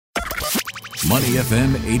Money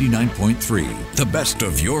FM 89.3, the best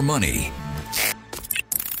of your money.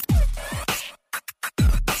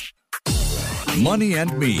 Money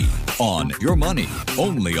and Me on Your Money,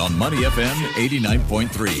 only on Money FM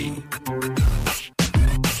 89.3.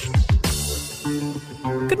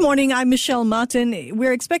 Good morning, I'm Michelle Martin.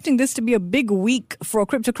 We're expecting this to be a big week for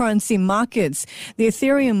cryptocurrency markets. The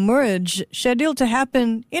Ethereum merge scheduled to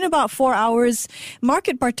happen in about 4 hours.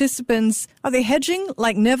 Market participants, are they hedging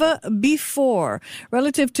like never before?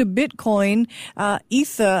 Relative to Bitcoin,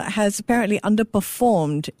 Ether has apparently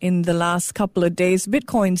underperformed in the last couple of days.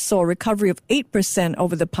 Bitcoin saw a recovery of 8%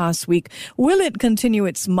 over the past week. Will it continue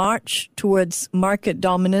its march towards market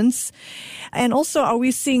dominance? And also, are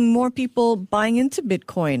we seeing more people buying into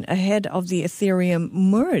Bitcoin ahead of the Ethereum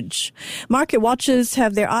merge? Market watchers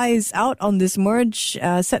have their eyes out on this merge,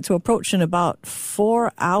 set to approach in about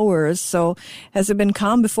 4 hours. So has it been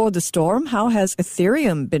calm before the storm? How has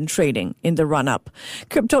Ethereum been trading in the run-up?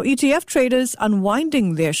 Crypto ETF traders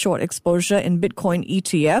unwinding their short exposure in Bitcoin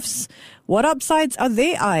ETFs. What upsides are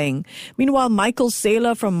they eyeing? Meanwhile, Michael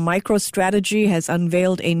Saylor from MicroStrategy has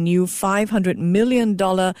unveiled a new $500 million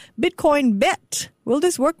Bitcoin bet. Will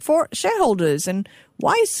this work for shareholders? And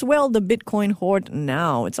why swell the Bitcoin hoard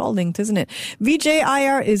now? It's all linked, isn't it? Vijay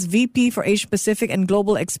Iyer is VP for Asia Pacific and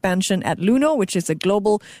Global Expansion at Luno, which is a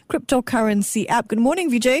global cryptocurrency app. Good morning,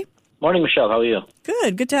 Vijay. Morning, Michelle. How are you?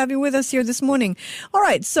 Good to have you with us here this morning. All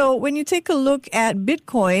right, so when you take a look at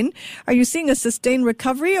Bitcoin, are you seeing a sustained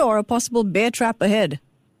recovery or a possible bear trap ahead?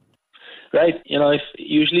 Right. If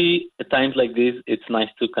usually at times like this, it's nice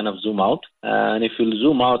to kind of zoom out. And if you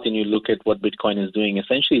zoom out and you look at what Bitcoin is doing,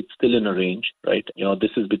 essentially it's still in a range, right?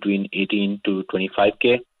 This is between 18 to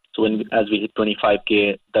 25K. So as we hit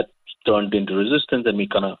 25K, that turned into resistance and we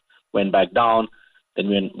kind of went back down. Then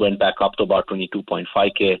we went back up to about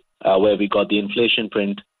 22.5K, where we got the inflation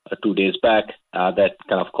print 2 days back. That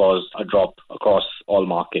kind of caused a drop across all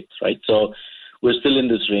markets, right? So we're still in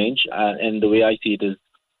this range. And the way I see it is,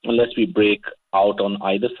 unless we break out on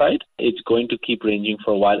either side, it's going to keep ranging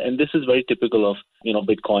for a while. And this is very typical of,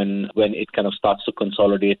 Bitcoin when it kind of starts to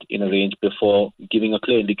consolidate in a range before giving a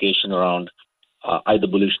clear indication around either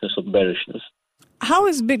bullishness or bearishness. How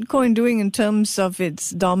is Bitcoin doing in terms of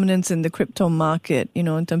its dominance in the crypto market,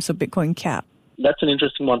 in terms of Bitcoin cap? That's an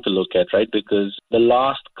interesting one to look at, right? Because the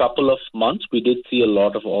last couple of months, we did see a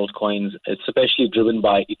lot of altcoins, especially driven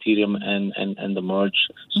by Ethereum and the merge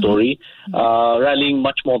story, rallying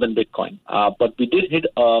much more than Bitcoin. But we did hit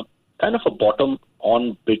a kind of a bottom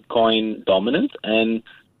on Bitcoin dominance. And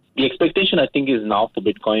the expectation, I think, is now for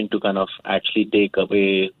Bitcoin to kind of actually take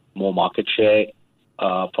away more market share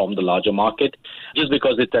from the larger market, just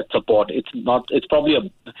because it's at support. This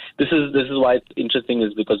is why it's interesting,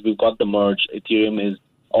 is because we've got the merge. Ethereum is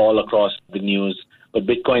all across the news, but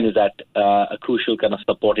Bitcoin is at a crucial kind of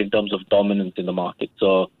support in terms of dominance in the market.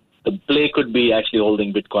 So the play could be actually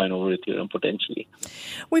holding Bitcoin over Ethereum potentially.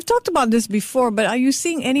 We've talked about this before, but are you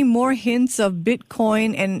seeing any more hints of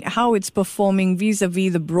Bitcoin and how it's performing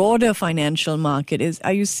vis-a-vis the broader financial market?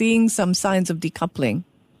 Are you seeing some signs of decoupling?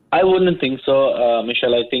 I wouldn't think so,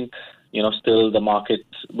 Michelle. I think, still the markets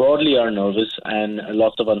broadly are nervous and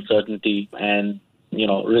lots of uncertainty, and,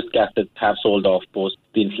 risk assets have sold off post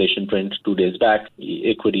the inflation print 2 days back,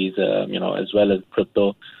 equities, as well as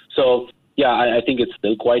crypto. So, yeah, I think it's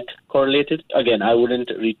still quite correlated. Again, I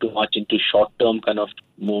wouldn't read too much into short-term kind of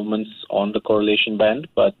movements on the correlation band,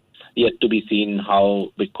 but yet to be seen how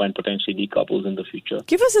Bitcoin potentially decouples in the future.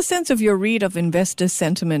 Give us a sense of your read of investor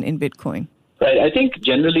sentiment in Bitcoin. Right. I think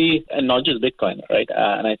generally, and not just Bitcoin, right?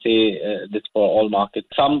 And I say this for all markets.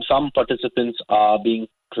 Some participants are being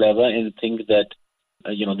clever and think that,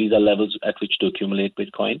 these are levels at which to accumulate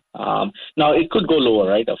Bitcoin. Now, it could go lower,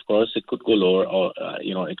 right? Of course, it could go lower or,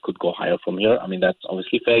 it could go higher from here. I mean, that's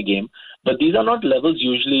obviously fair game. But these are not levels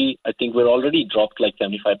usually. I think we're already dropped like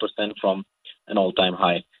 75% from an all-time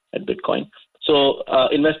high at Bitcoin. So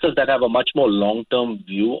investors that have a much more long-term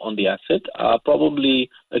view on the asset are probably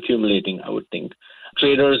accumulating, I would think.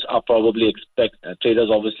 Traders are probably traders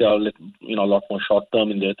obviously are a lot more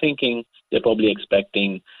short-term in their thinking. They're probably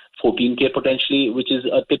expecting 14K potentially, which is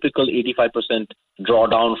a typical 85%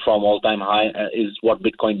 drawdown from all-time high, is what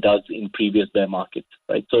Bitcoin does in previous bear markets,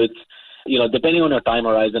 right? So it's, depending on your time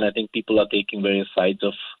horizon, I think people are taking various sides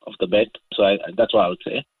of the bet. So that's what I would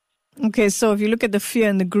say. Okay, so if you look at the fear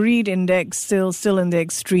and the greed index, still in the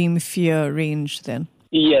extreme fear range then?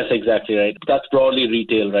 Yes, exactly right. That's broadly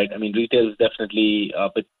retail, right? I mean, retail is definitely a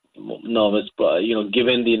bit nervous,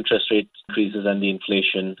 given the interest rate increases and the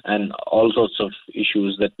inflation and all sorts of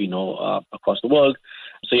issues that we know across the world.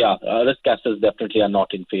 So yeah, risk assets definitely are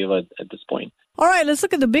not in favor at this point. All right, let's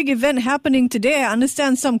look at the big event happening today. I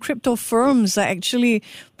understand some crypto firms are actually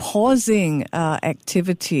pausing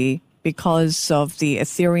activity because of the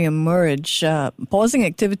Ethereum merge, pausing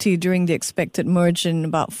activity during the expected merge in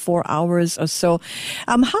about 4 hours or so.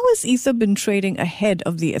 How has Ether been trading ahead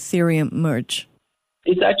of the Ethereum merge?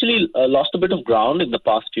 It's actually lost a bit of ground in the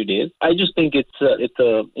past few days. I just think it's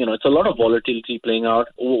a lot of volatility playing out.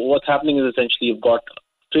 What's happening is essentially you've got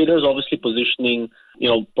traders obviously positioning,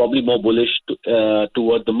 probably more bullish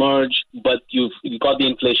toward the merge, but you've got the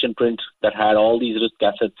inflation print that had all these risk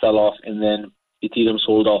assets sell off, and then Ethereum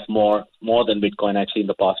sold off more than Bitcoin actually in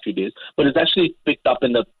the past few days. But it's actually picked up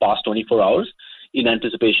in the past 24 hours in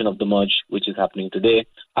anticipation of the merge, which is happening today.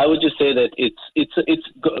 I would just say that it's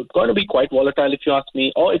going to be quite volatile if you ask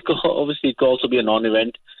me, or it could also be a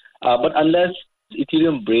non-event. But unless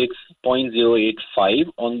Ethereum breaks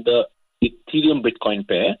 0.085 on the Ethereum Bitcoin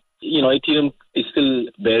pair, Ethereum is still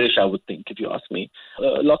bearish, I would think, if you ask me.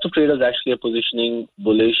 Lots of traders actually are positioning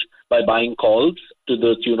bullish by buying calls to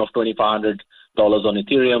the tune of $2,500 on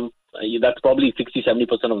Ethereum. That's probably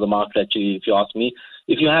 60-70% of the market, actually, if you ask me.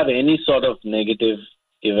 If you have any sort of negative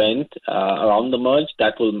event around the merge,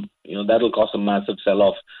 that'll cause a massive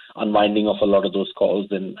sell-off, unwinding of a lot of those calls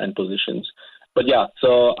and positions. But yeah,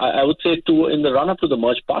 so I would say in the run-up to the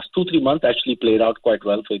merge, past 2-3 months actually played out quite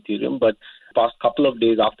well for Ethereum. But past couple of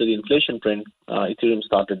days after the inflation print, Ethereum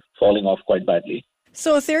started falling off quite badly.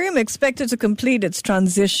 So Ethereum expected to complete its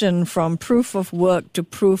transition from proof of work to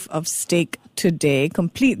proof of stake today,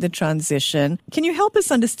 complete the transition. Can you help us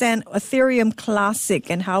understand Ethereum Classic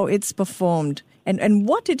and how it's performed? And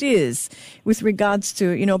what it is with regards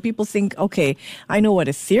to, people think, okay, I know what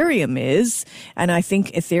Ethereum is, and I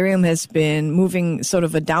think Ethereum has been moving sort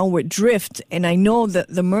of a downward drift, and I know that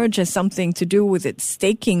the merge has something to do with its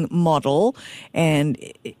staking model, and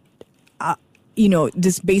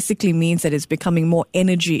this basically means that it's becoming more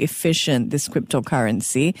energy efficient, this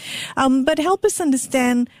cryptocurrency. But help us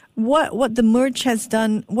understand what the merge has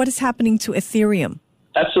done, what is happening to Ethereum.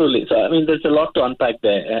 Absolutely. So, there's a lot to unpack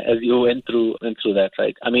there as you went through that,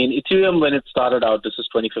 right? Ethereum, when it started out, this is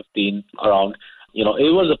 2015 around, it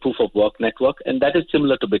was a proof of work network, and that is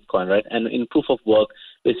similar to Bitcoin, right? And in proof of work,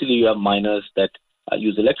 basically you have miners that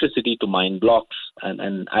use electricity to mine blocks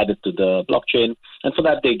and add it to the blockchain, and for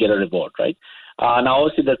that they get a reward, right? Now,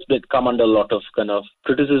 obviously, that's come under a lot of kind of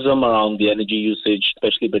criticism around the energy usage,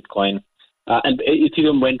 especially Bitcoin. And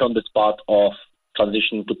Ethereum went on this path of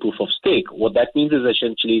transitioning to proof of stake. What that means is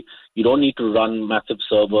essentially you don't need to run massive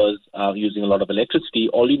servers using a lot of electricity.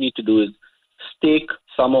 All you need to do is stake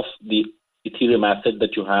some of the Ethereum asset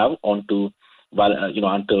that you have onto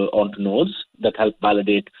nodes that help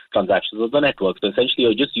validate transactions of the network. So essentially,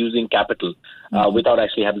 you're just using capital without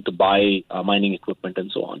actually having to buy mining equipment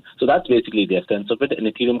and so on. So that's basically the essence of it.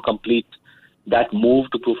 And Ethereum completes that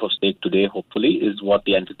move to proof of stake today, hopefully, is what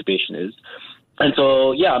the anticipation is. And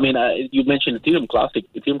so, you mentioned Ethereum Classic.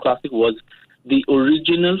 Ethereum Classic was the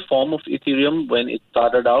original form of Ethereum when it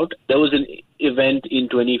started out. There was an event in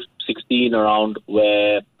 2016 around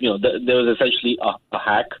where, there was essentially a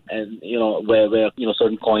hack, and, where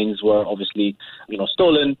certain coins were obviously,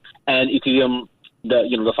 stolen. And Ethereum,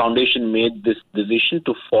 the foundation made this decision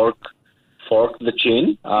to fork the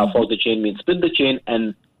chain. Fork the chain means split the chain,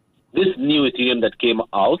 and this new Ethereum that came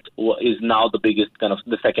out is now the biggest, kind of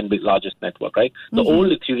the second largest network, right? The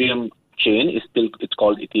old Ethereum chain it's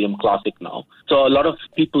called Ethereum Classic now. So a lot of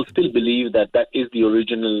people still believe that is the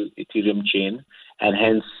original Ethereum chain, and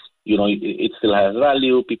hence, it still has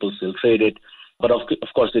value. People still trade it. But of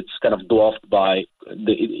course, it's kind of dwarfed by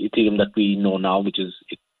the Ethereum that we know now, which is,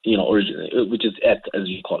 which is ETH, as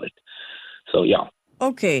you call it. So, yeah.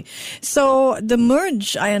 Okay. So the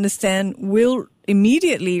merge, I understand, will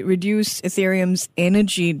immediately reduce Ethereum's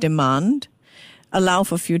energy demand, allow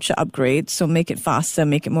for future upgrades, so make it faster,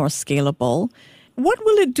 make it more scalable. What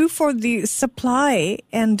will it do for the supply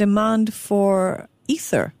and demand for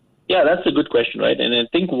Ether? Yeah, that's a good question, right? And I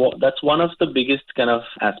think that's one of the biggest kind of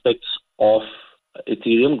aspects of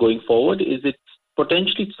Ethereum going forward, is it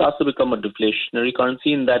potentially starts to become a deflationary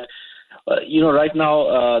currency in that, right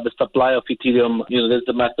now, the supply of Ethereum, there's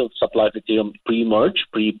a massive supply of Ethereum pre-merge,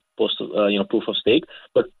 post proof of stake.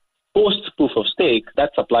 But post-proof of stake,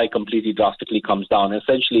 that supply completely drastically comes down.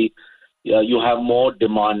 Essentially, you have more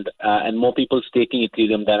demand and more people staking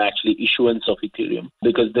Ethereum than actually issuance of Ethereum,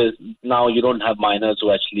 because now you don't have miners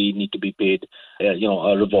who actually need to be paid,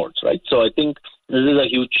 rewards, right? So I think this is a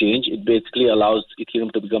huge change. It basically allows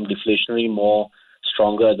Ethereum to become deflationary, more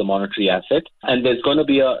stronger as a monetary asset. And there's going to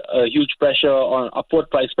be a huge upward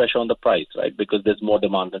price pressure on the price, right? Because there's more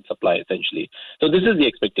demand than supply, essentially. So this is the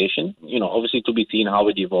expectation, obviously to be seen how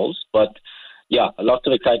it evolves. But lots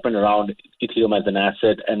of excitement around Ethereum as an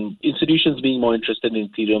asset, and institutions being more interested in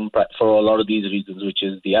Ethereum for a lot of these reasons, which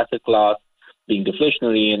is the asset class being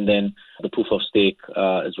deflationary and then the proof of stake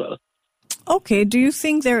as well. Okay, do you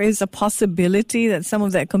think there is a possibility that some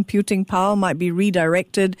of that computing power might be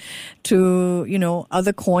redirected to,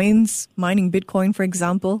 other coins, mining Bitcoin, for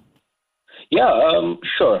example? Yeah,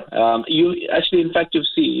 sure. In fact, you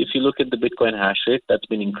see, if you look at the Bitcoin hash rate, that's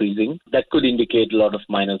been increasing. That could indicate a lot of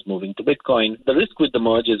miners moving to Bitcoin. The risk with the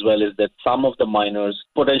merge as well is that some of the miners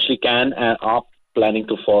potentially can and are planning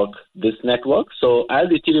to fork this network. So as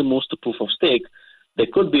Ethereum moves to proof of stake, there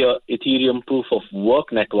could be a Ethereum proof of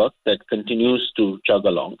work network that continues to chug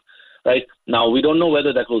along. Right now, we don't know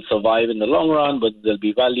whether that will survive in the long run, but there'll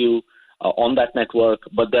be value on that network.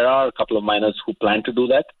 But there are a couple of miners who plan to do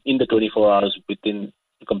that in the 24 hours within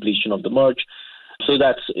completion of the merge. So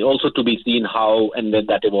that's also to be seen how and when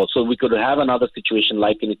that evolves. So we could have another situation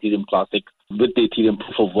like in Ethereum Classic with the Ethereum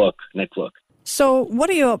proof of work network. So what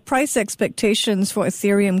are your price expectations for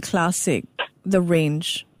Ethereum Classic, the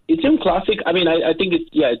range? Ethereum Classic, I think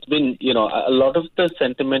it's been, a lot of the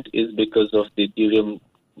sentiment is because of the Ethereum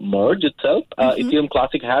merge itself. Ethereum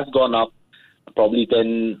Classic has gone up probably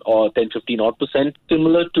 10, 15 odd %,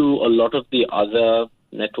 similar to a lot of the other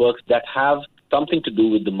networks that have something to do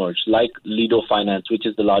with the merge, like Lido Finance, which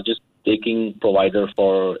is the largest staking provider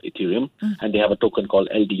for Ethereum, and they have a token called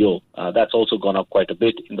LDO. That's also gone up quite a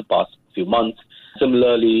bit in the past few months.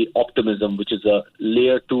 Similarly, Optimism, which is a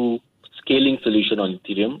layer 2 scaling solution on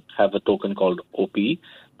Ethereum, have a token called OP.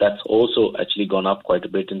 That's also actually gone up quite a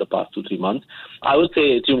bit in the past 2-3 months. I would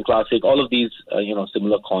say Ethereum Classic, all of these,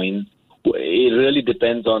 similar coins, it really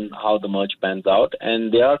depends on how the merge pans out,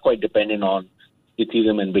 and they are quite dependent on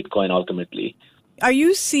Ethereum and Bitcoin ultimately. Are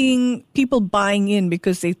you seeing people buying in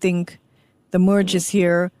because they think the merge is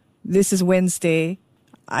here, this is Wednesday,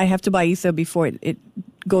 I have to buy Ether before it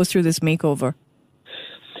goes through this makeover?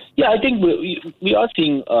 Yeah, I think we are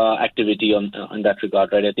seeing activity on that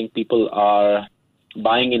regard, right? I think people are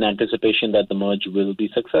buying in anticipation that the merge will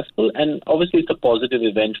be successful, and obviously it's a positive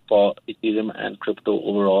event for Ethereum and crypto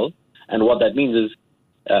overall. And what that means is,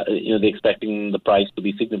 they're expecting the price to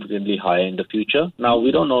be significantly higher in the future. Now,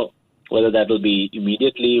 we don't know whether that will be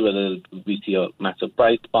immediately, whether we see a massive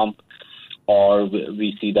price bump, or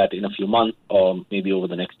we see that in a few months, or maybe over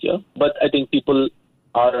the next year. But I think people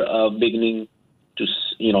are beginning to,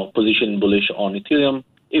 position bullish on Ethereum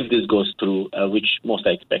if this goes through, which most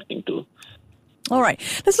are expecting to. All right.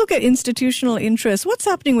 Let's look at institutional interest. What's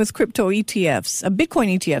happening with crypto ETFs,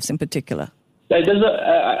 Bitcoin ETFs in particular?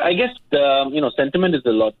 I guess the sentiment is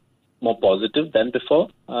a lot more positive than before.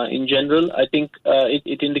 In general, I think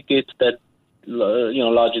it indicates that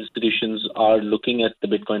large institutions are looking at the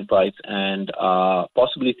Bitcoin price and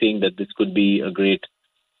possibly saying that this could be a great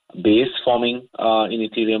base forming in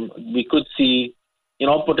Ethereum. We could see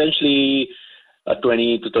potentially a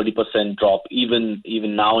 20 to 30% drop even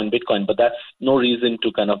now in Bitcoin, but that's no reason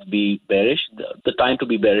to kind of be bearish. The time to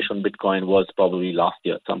be bearish on Bitcoin was probably last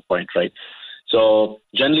year at some point, right? So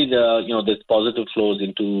generally, there's positive flows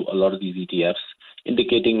into a lot of these ETFs,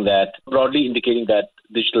 broadly indicating that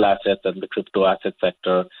digital assets and the crypto asset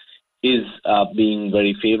sector is being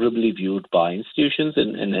very favorably viewed by institutions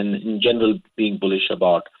and in general being bullish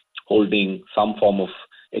about holding some form of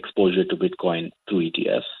exposure to Bitcoin through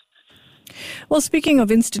ETFs. Well, speaking of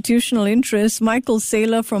institutional interest, Michael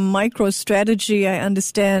Saylor from MicroStrategy, I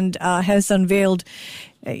understand, has unveiled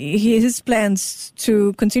his plans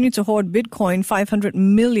to continue to hoard Bitcoin. 500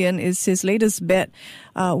 million is his latest bet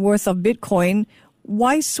worth of Bitcoin.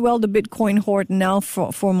 Why swell the Bitcoin hoard now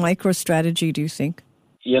for MicroStrategy, do you think?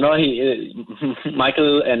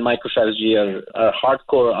 Michael and MicroStrategy are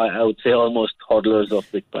hardcore, I would say, almost hodlers of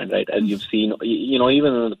Bitcoin, right? As you've seen,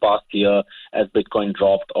 even in the past year, as Bitcoin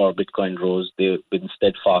dropped or Bitcoin rose, they've been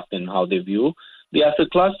steadfast in how they view the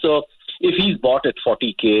asset class. So if he's bought at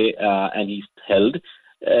 40K and he's held,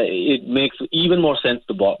 it makes even more sense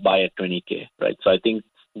to buy at 20K, right? So I think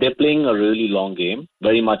they're playing a really long game,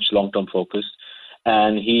 very much long-term focus.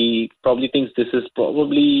 And he probably thinks this is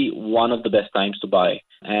probably one of the best times to buy.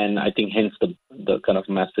 And I think hence the kind of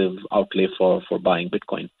massive outlay for buying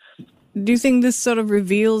Bitcoin. Do you think this sort of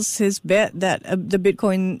reveals his bet that the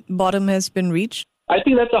Bitcoin bottom has been reached? I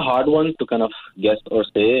think that's a hard one to kind of guess or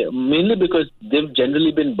say, mainly because they've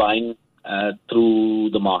generally been buying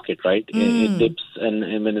through the market, right? It dips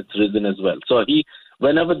and when it's risen as well. So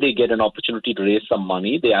whenever they get an opportunity to raise some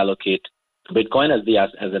money, they allocate Bitcoin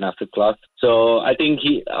as an asset class. So I think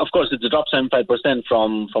of course, it's dropped 75%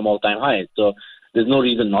 from all-time highs. So there's no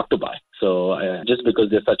reason not to buy. So just because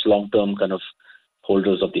they're such long-term kind of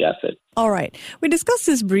holders of the asset. All right. We discussed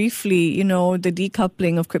this briefly, the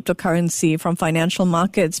decoupling of cryptocurrency from financial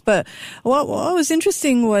markets. But what was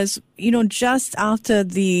interesting was, just after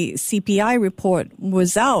the CPI report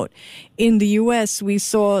was out, in the US, we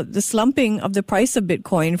saw the slumping of the price of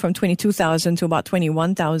Bitcoin from 22,000 to about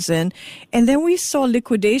 21,000. And then we saw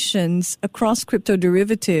liquidations across crypto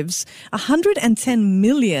derivatives, 110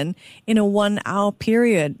 million in a 1 hour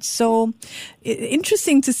period. So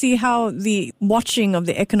interesting to see how the watching of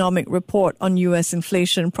the economic report on U.S.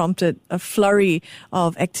 inflation prompted a flurry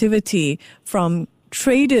of activity from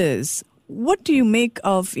traders. What do you make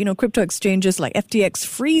of, crypto exchanges like FTX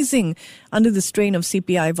freezing under the strain of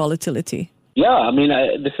CPI volatility? Yeah, I mean,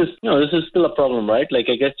 this is still a problem, right? Like,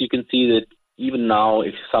 I guess you can see that even now,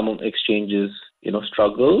 if some exchanges,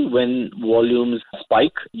 struggle when volumes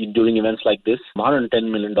spike during events like this, $110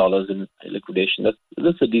 million in liquidation,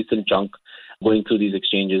 that's a decent chunk going through these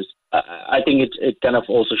exchanges. I think it kind of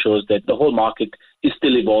also shows that the whole market is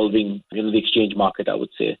still evolving. The exchange market, I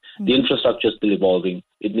would say, the infrastructure is still evolving.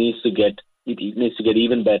 It needs to get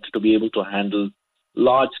even better to be able to handle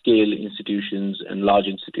large-scale institutions and large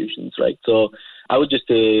institutions, right? So I would just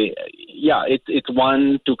say, yeah, it's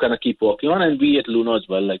one to kind of keep working on, and we at Luno as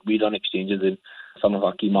well, like we run exchanges in some of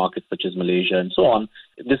our key markets such as Malaysia and so on.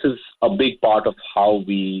 This is a big part of how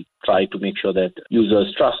we try to make sure that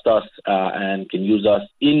users trust us and can use us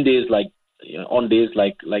in days on days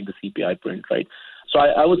like the CPI print, right? So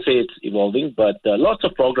I would say it's evolving, but lots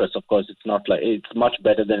of progress. Of course, it's much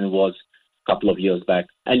better than it was a couple of years back.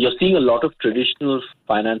 And you're seeing a lot of traditional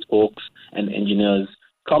finance folks and engineers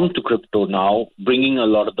come to crypto now, bringing a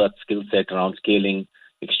lot of that skill set around scaling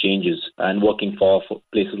exchanges and working for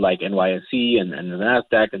places like NYSE and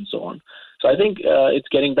NASDAQ and so on. So I think it's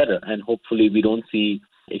getting better, and hopefully we don't see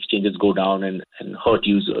exchanges go down and hurt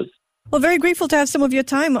users. Well, very grateful to have some of your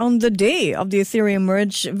time on the day of the Ethereum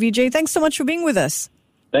merge. Vijay, thanks so much for being with us.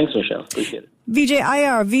 Thanks, Michelle. Appreciate it. Vijay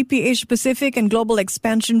Iyer, VP Asia Pacific and Global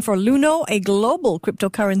Expansion for Luno, a global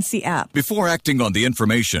cryptocurrency app. Before acting on the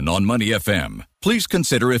information on Money FM, please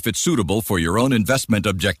consider if it's suitable for your own investment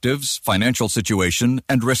objectives, financial situation,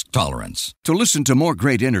 and risk tolerance. To listen to more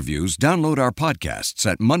great interviews, download our podcasts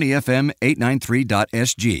at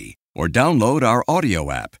moneyfm893.sg or download our audio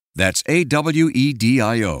app. That's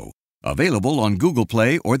AWEDIO. Available on Google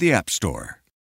Play or the App Store.